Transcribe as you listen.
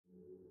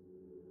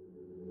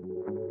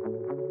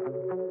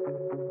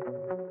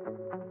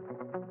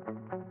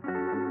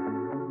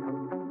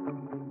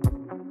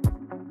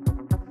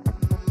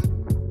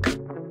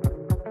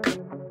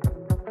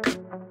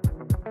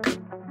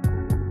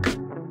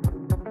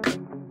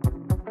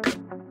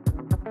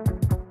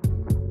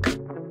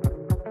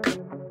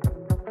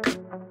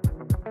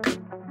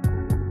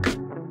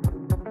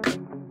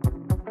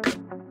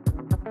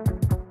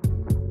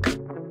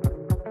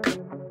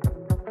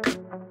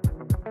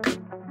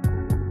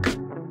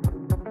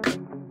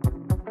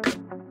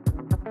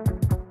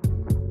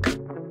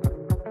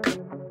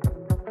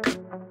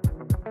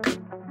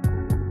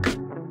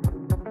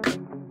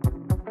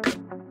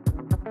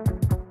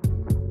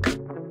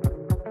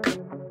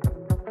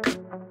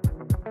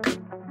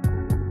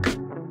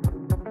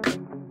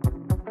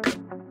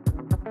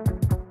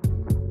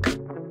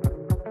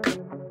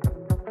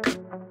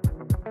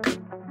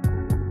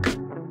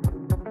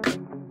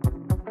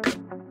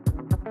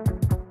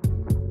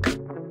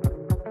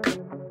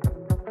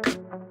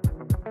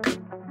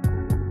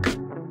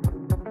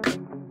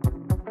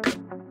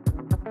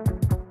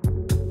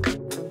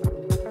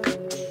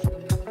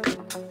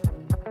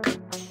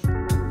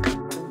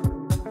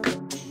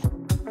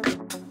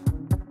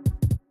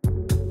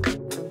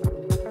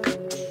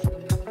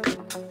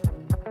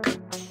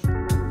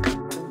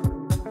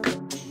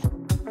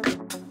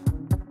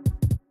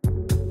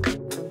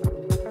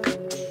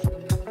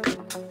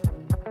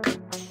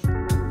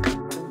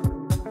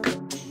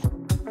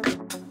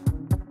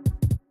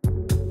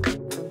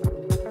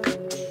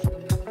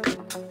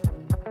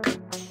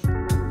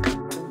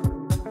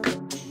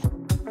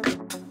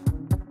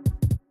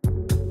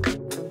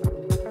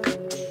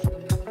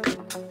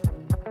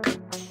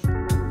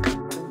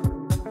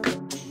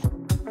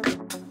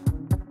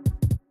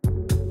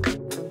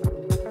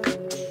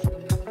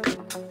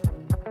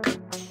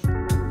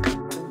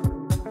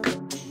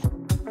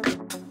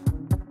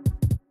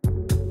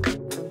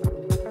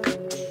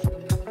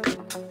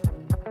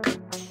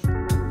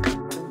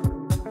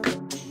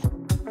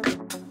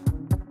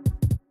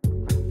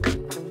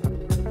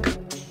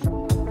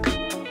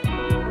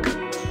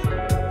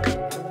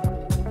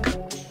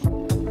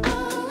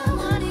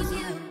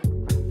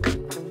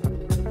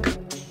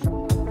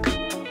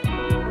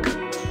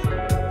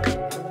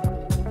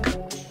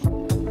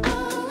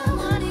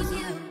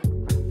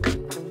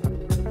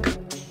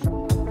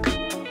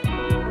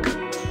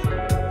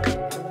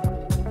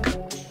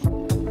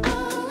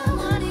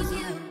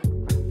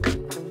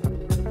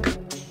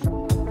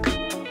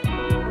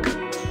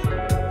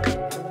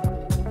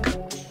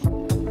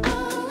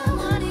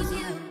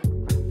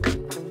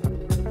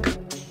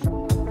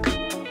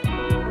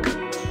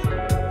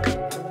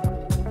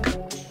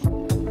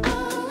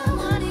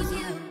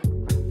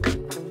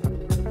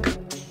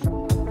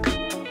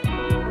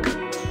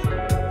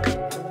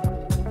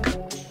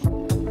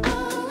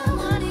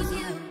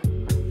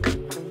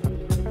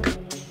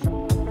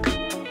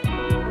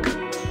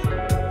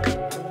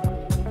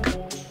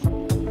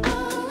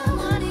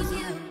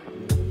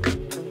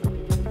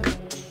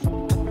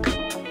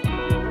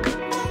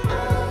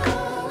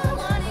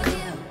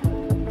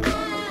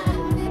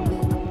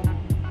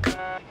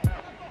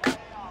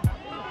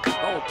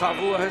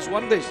Tavua has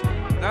won this.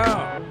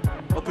 Now,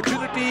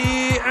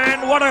 opportunity,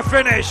 and what a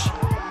finish!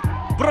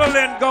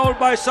 Brilliant goal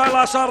by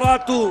Silas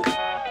Ratu.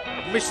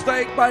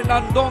 Mistake by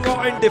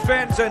Nandongo in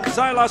defense, and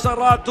Silas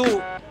Ratu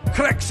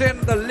cracks in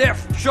the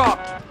left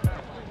shot.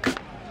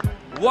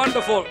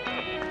 Wonderful.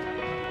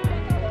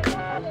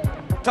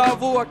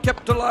 Tavua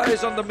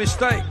capitalized on the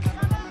mistake.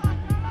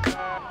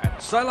 And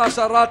Silas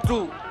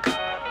Ratu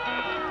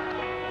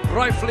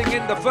rifling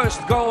in the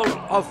first goal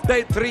of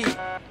day 3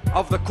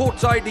 of the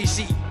Courts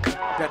IDC.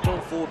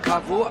 Battle for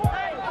Tavua.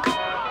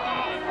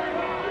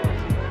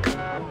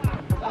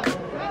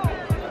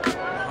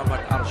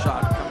 Muhammad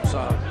Arshad comes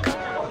out,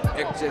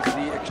 acts as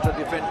the extra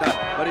defender,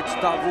 but it's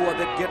Tavua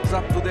that gets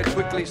up to that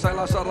quickly.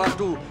 Silas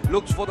Ratu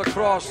looks for the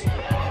cross,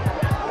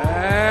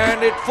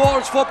 and it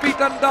falls for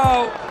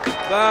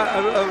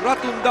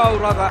Ratu Dau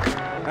rather,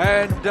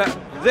 and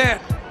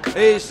that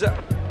is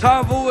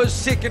Tavua's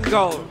second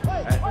goal.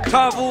 And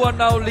Tavua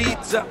now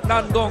leads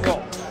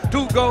Nandongo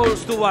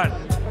 2-1.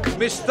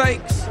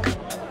 Mistakes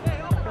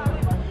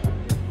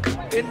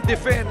in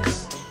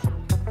defense.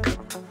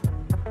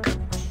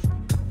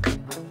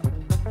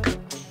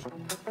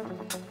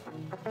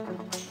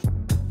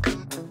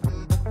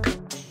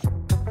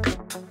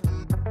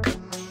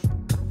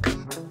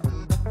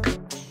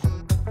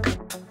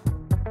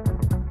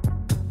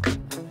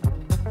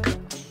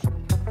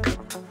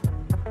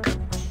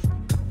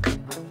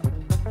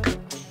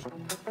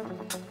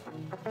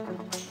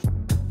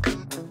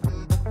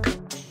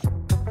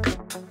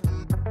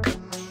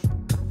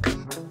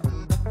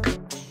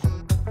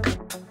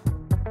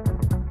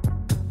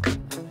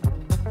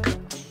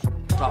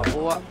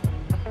 Tavua.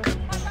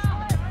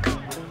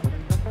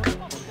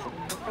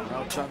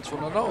 Now chance for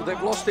no,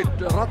 they've lost it.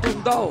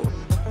 Ratu Dau.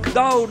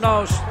 Dau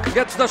now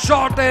gets the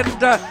shot,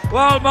 and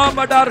well,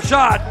 Muhammad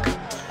Arshad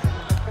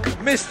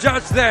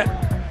misjudged that,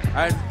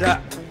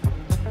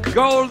 and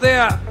goal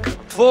there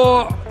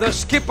for the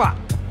skipper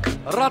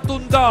Ratu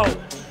Dau.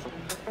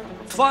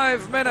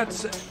 5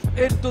 minutes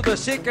into the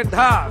second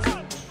half,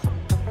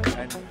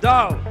 and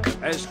Dau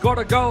has got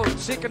a goal,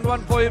 second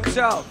one for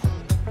himself.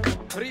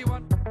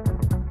 3-1.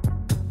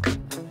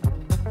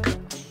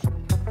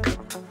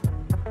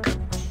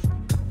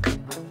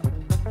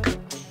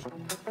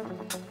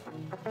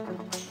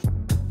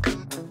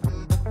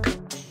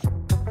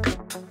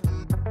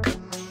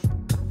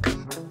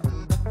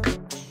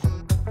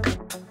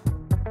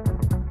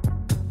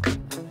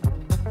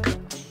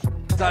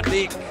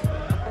 Sadiq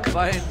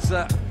finds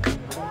the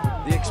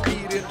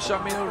experienced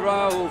Shamil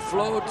Rao,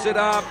 floats it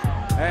up,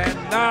 and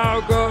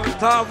now goes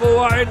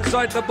Tavua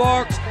inside the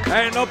box,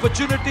 an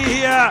opportunity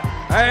here,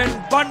 and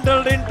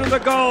bundled into the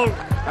goal,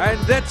 and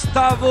that's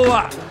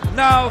Tavua.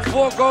 Now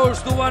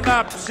 4-1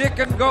 up,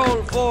 second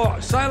goal for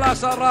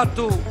Silas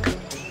Ratu,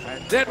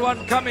 and that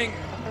one coming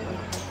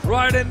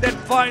right in that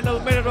final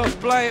minute of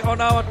play on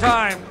our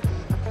time.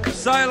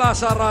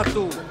 Silas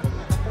Ratu,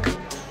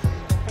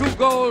 2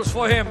 goals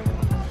for him,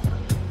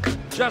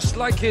 just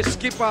like his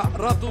skipper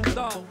Ratu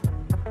Dau.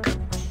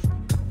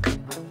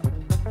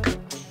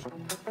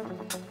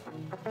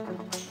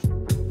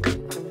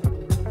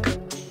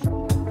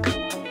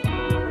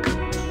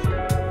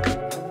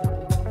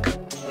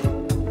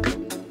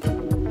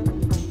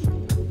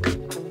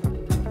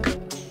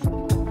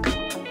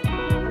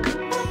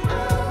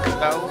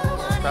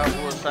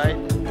 Tavua side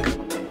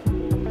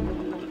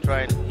to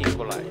try and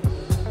equalize.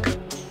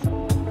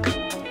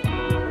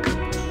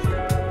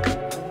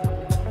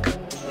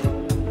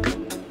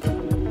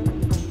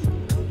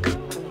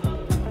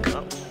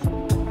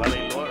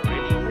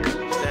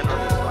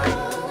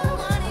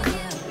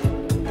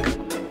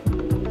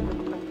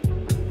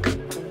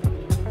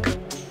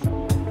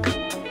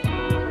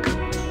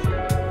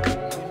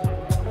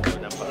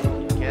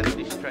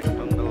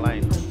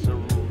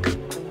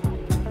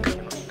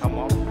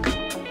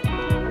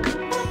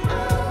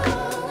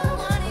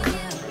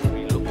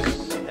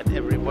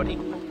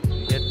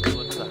 Get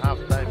towards the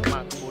half-time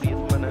mark,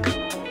 40th minute,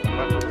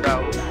 Ratu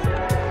Dau,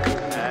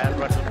 and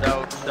Ratu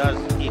Dau does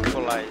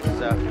equalize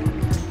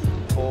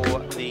for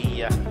the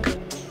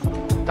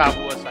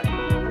Tavua